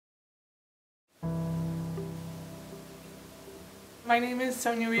My name is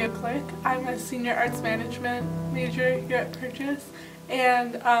Sonya Rio-Glick. I'm a senior arts management major here at Purchase,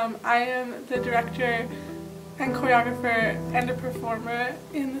 and I am the director and choreographer and a performer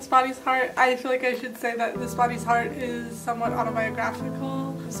in This Body's Heart. I feel like I should say that This Body's Heart is somewhat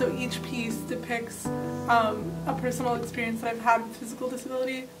autobiographical, so each piece depicts a personal experience that I've had with physical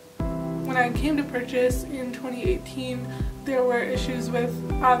disability. When I came to Purchase in 2018, there were issues with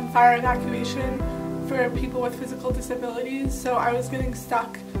fire evacuation for people with physical disabilities, so I was getting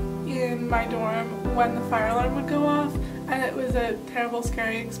stuck in my dorm when the fire alarm would go off, and it was a terrible,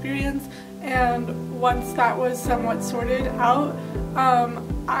 scary experience. And once that was somewhat sorted out,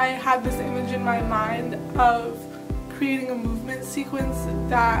 I had this image in my mind of creating a movement sequence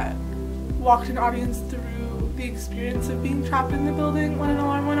that walked an audience through the experience of being trapped in the building when an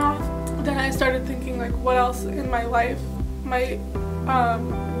alarm went off. Then I started thinking, like, what else in my life might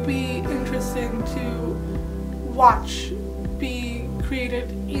be interesting to watch be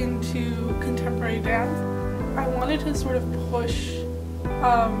created into contemporary dance. I wanted to sort of push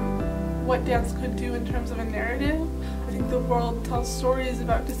what dance could do in terms of a narrative. I think the world tells stories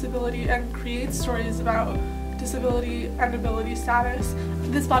about disability and creates stories about disability and ability status.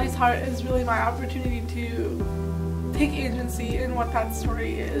 This Body's Heart is really my opportunity to take agency in what that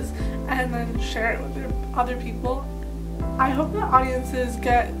story is and then share it with other people. I hope that audiences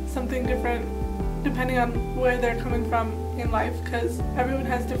get something different depending on where they're coming from in life, because everyone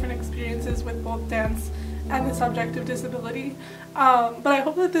has different experiences with both dance and the subject of disability. But I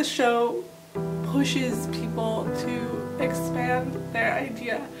hope that this show pushes people to expand their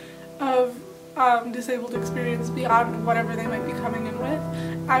idea of disabled experience beyond whatever they might be coming in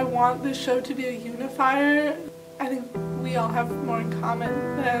with. I want this show to be a unifier. I think we all have more in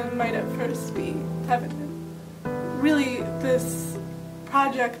common than might at first be evident. Really, this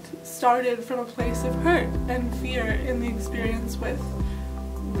project started from a place of hurt and fear in the experience with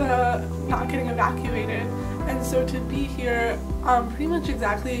the not getting evacuated, and so to be here pretty much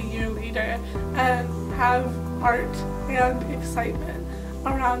exactly a year later and have art and excitement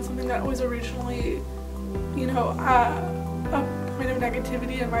around something that was originally, you know, a point of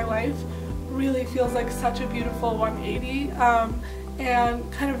negativity in my life really feels like such a beautiful 180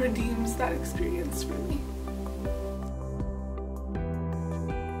 and kind of redeems that experience for me.